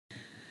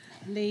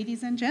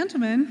Ladies and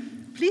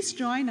gentlemen, please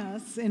join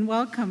us in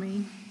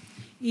welcoming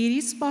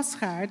YETIS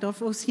Bosschaart of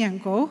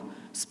Oceanco,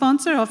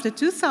 sponsor of the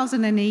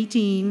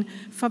 2018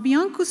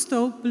 Fabien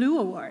Cousteau Blue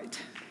Award.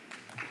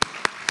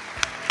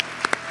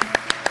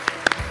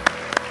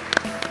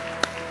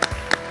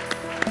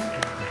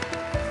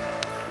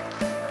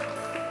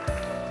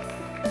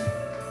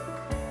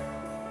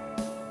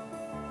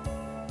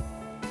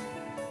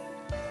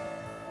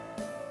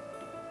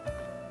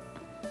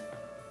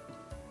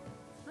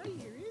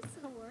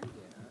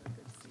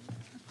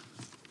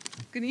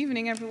 Good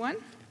evening, everyone.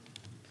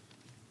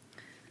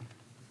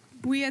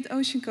 We at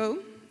Oceanco,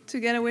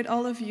 together with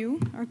all of you,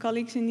 our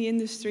colleagues in the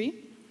industry,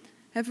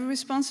 have a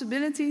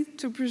responsibility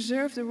to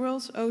preserve the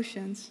world's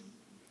oceans.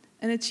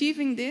 And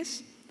achieving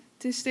this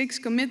takes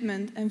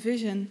commitment and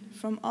vision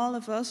from all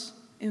of us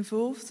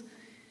involved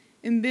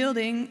in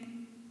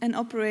building and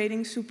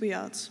operating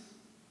superyachts.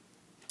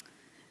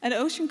 At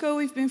Oceanco,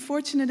 we've been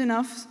fortunate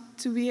enough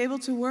to be able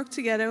to work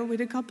together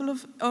with a couple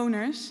of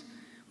owners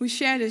who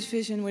share this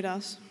vision with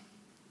us,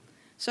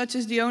 such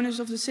as the owners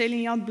of the sailing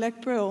yacht Black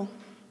Pearl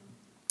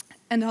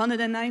and the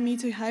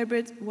 109-meter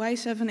hybrid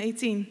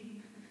Y718.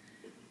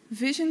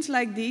 Visions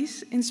like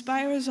these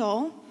inspire us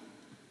all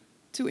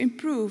to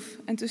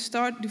improve and to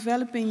start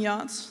developing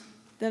yachts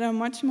that are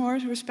much more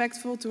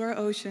respectful to our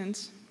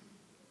oceans.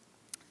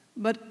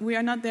 But we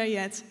are not there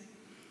yet.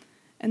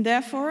 And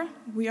therefore,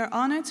 we are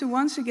honored to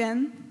once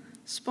again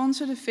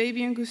sponsor the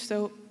Fabien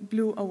Cousteau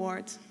Blue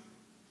Award.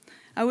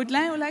 I would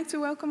now like to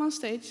welcome on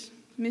stage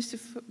Mr.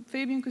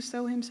 Fabien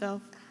Cousteau himself.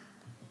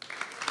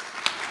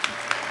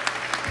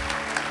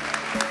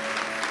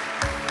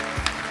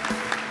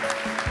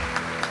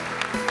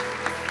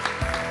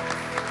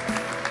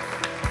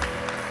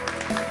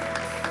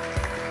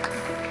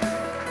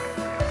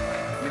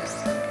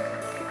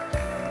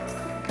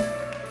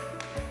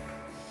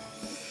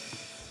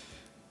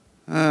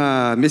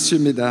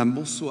 Messieurs, mesdames,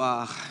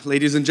 bonsoir.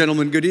 Ladies and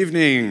gentlemen, good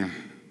evening.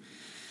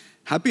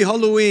 Happy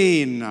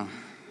Halloween.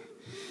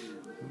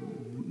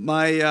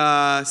 My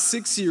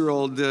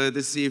 6-year-old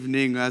this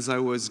evening, as I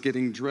was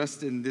getting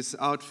dressed in this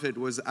outfit,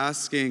 was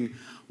asking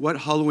what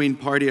Halloween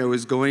party I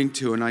was going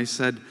to, and I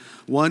said,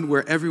 one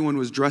where everyone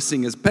was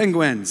dressing as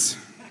penguins.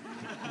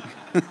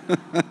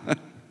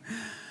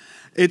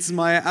 It's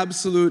my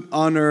absolute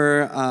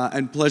honor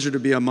and pleasure to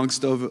be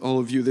amongst all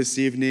of you this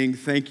evening.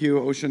 Thank you,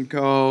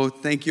 Oceanco.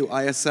 Thank you,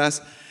 ISS.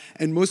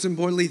 And most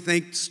importantly,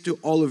 thanks to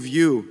all of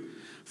you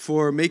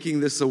for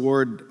making this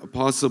award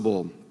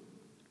possible.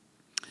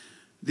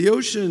 The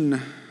ocean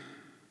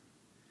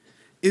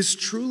is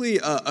truly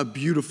a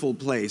beautiful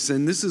place,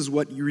 and this is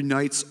what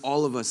unites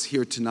all of us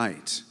here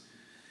tonight.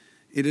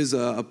 It is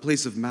a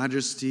place of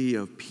majesty,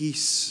 of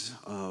peace,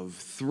 of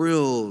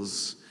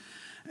thrills,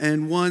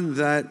 and one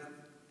that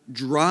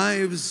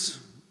drives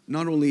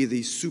not only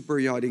the super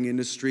yachting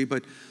industry,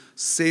 but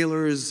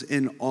sailors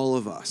in all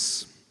of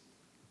us.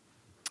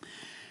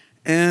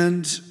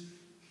 And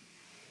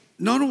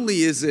not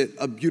only is it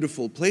a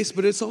beautiful place,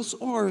 but it's also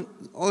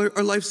our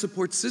life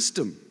support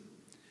system.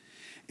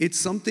 It's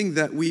something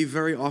that we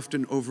very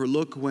often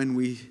overlook when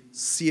we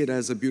see it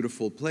as a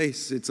beautiful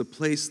place. It's a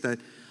place that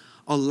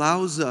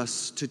allows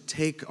us to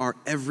take our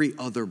every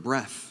other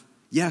breath.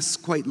 Yes,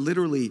 quite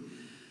literally,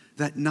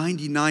 that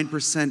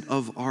 99%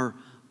 of our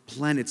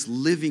planet's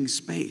living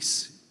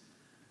space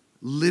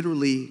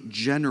literally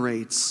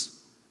generates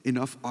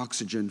enough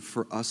oxygen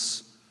for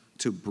us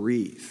to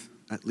breathe,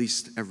 at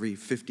least every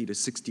 50 to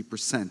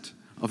 60%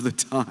 of the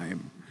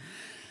time.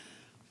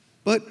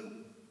 But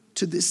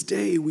to this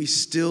day, we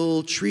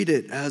still treat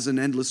it as an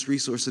endless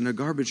resource in a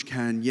garbage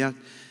can, yet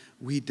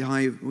we're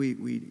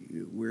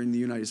in the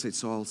United States,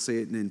 so I'll say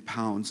it in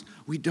pounds.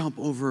 We dump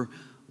over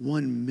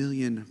 1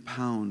 million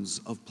pounds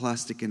of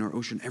plastic in our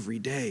ocean every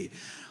day.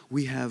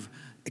 We have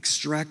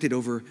extracted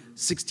over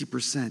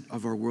 60%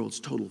 of our world's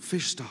total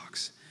fish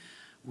stocks.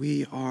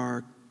 We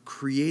are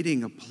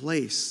creating a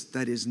place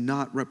that is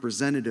not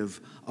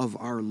representative of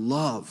our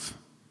love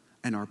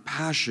and our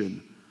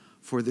passion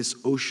for this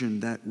ocean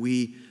that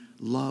we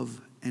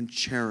love and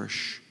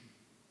cherish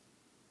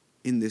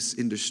in this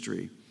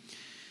industry.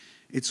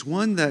 It's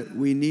one that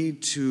we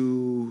need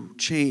to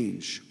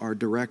change our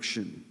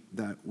direction,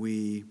 that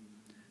we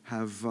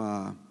have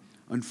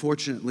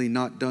unfortunately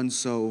not done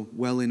so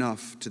well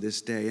enough to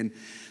this day. And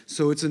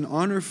so it's an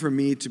honor for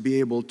me to be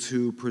able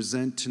to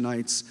present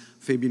tonight's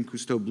Fabien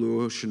Cousteau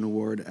Blue Ocean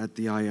Award at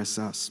the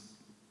ISS.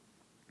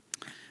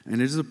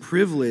 And it is a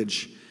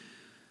privilege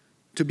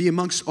to be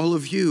amongst all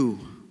of you,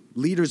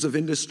 leaders of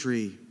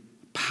industry,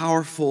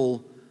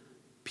 powerful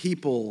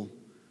people,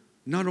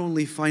 not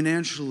only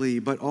financially,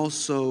 but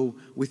also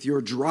with your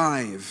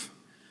drive,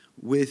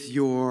 with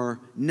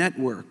your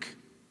network,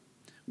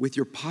 with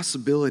your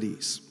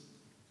possibilities.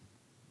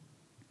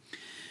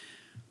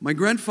 My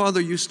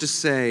grandfather used to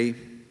say,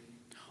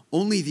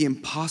 only the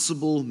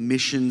impossible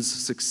missions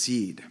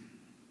succeed.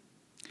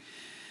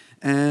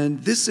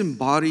 And this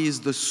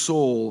embodies the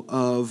soul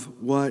of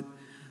what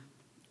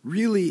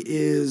really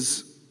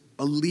is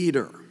a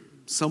leader,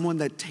 someone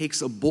that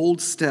takes a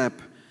bold step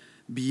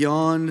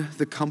beyond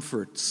the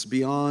comforts,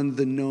 beyond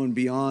the known,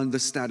 beyond the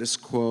status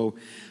quo,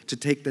 to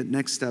take that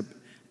next step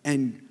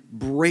and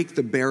break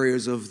the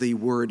barriers of the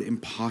word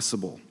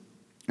impossible.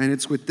 And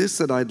it's with this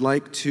that I'd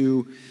like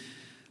to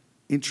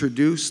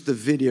introduce the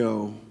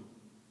video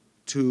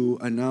to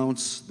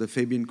announce the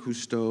Fabien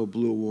Cousteau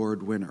Blue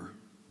Award winner.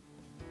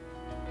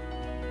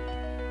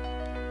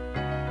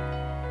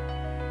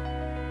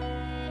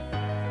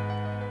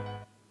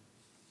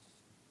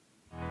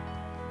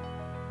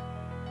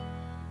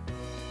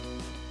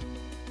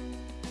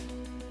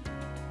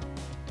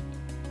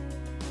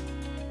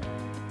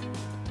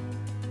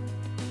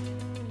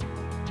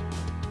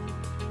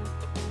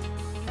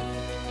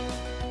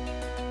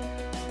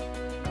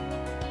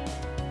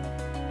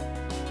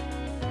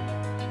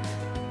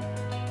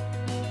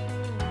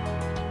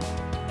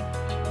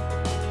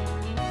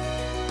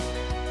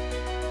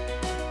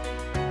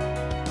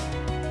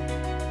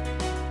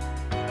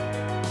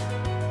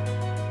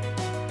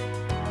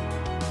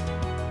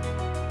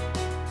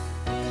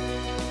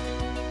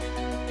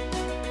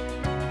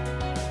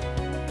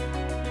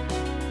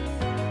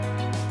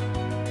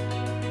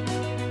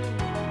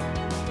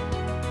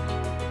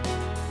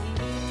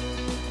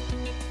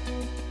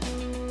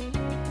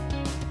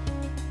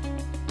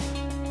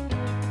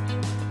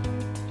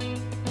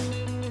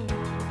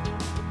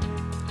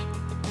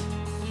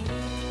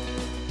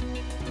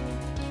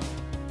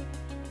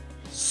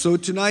 So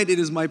tonight it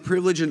is my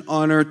privilege and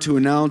honor to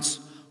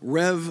announce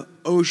Rev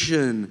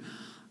Ocean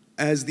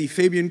as the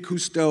Fabien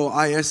Cousteau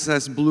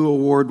ISS Blue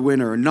Award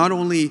winner. Not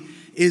only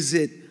is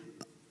it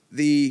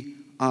the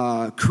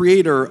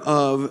creator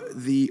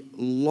of the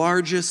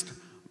largest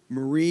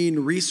marine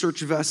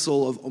research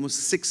vessel of almost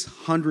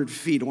 600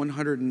 feet,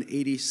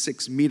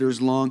 186 meters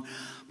long,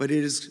 but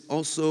it is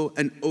also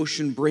an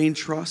ocean brain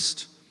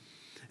trust,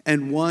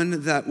 and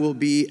one that will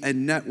be a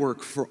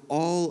network for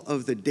all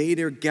of the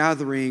data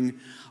gathering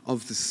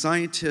of the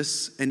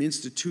scientists and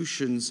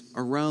institutions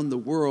around the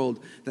world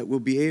that will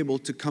be able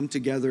to come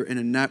together in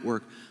a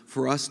network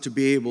for us to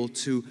be able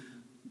to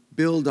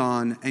build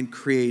on and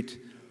create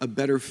a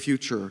better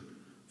future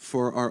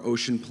for our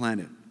ocean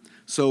planet.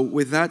 So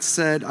with that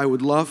said, I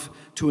would love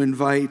to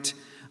invite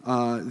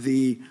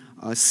the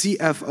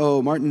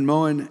CFO, Martin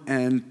Moen,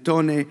 and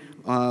Tone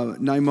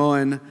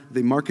Naimoen,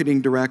 the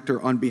marketing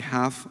director, on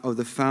behalf of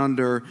the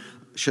founder,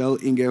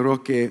 Kjell Inge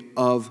Roque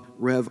of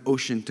Rev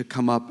Ocean, to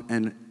come up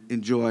and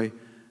enjoy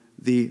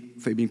the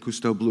Fabien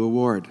Cousteau Blue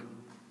Award.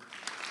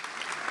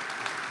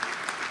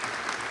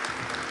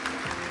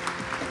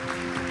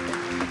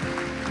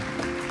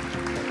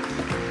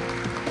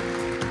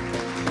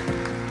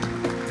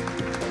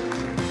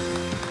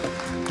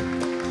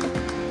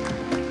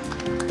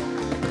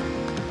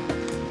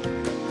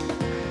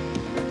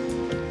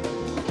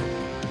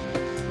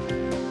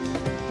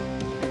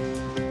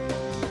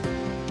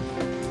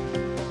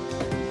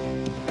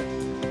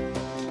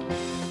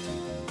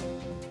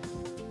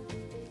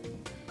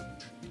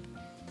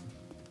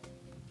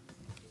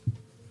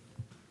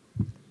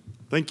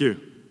 Thank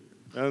you.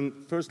 And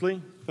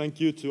firstly, thank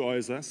you to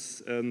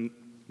ISS and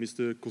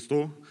Mr.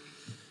 Cousteau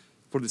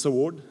for this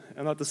award,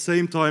 and at the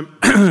same time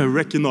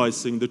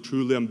recognizing the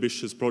truly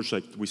ambitious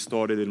project we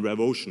started in Rev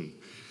Ocean.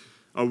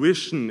 Our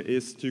vision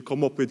is to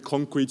come up with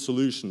concrete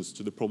solutions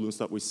to the problems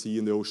that we see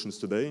in the oceans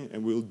today,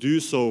 and we'll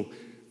do so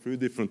through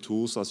different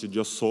tools, as you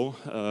just saw.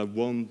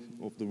 One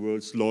of the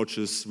world's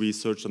largest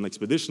research and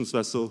expeditions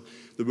vessel,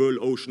 the World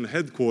Ocean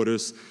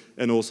Headquarters,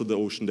 and also the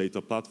Ocean Data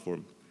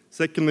Platform.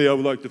 Secondly, I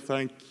would like to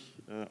thank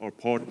our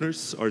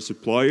partners, our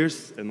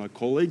suppliers, and our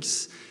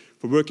colleagues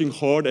for working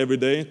hard every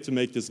day to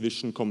make this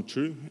vision come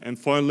true. And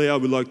finally, I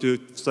would like to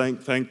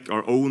thank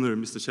our owner,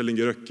 Mr. Kjell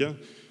Inge Roque,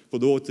 for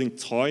devoting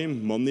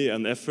time, money,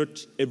 and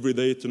effort every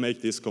day to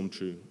make this come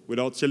true.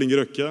 Without Kjell Inge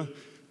Roque,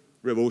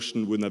 Rev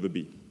Ocean would never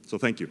be. So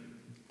thank you.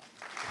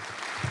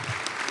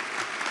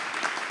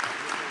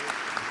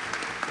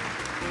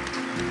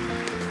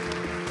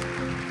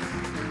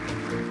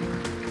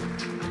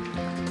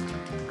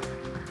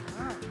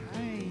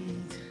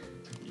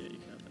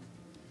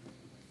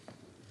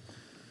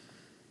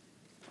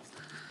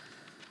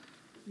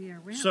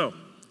 So,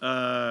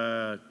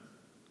 the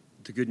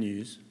good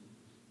news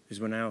is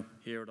we're now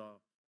here at our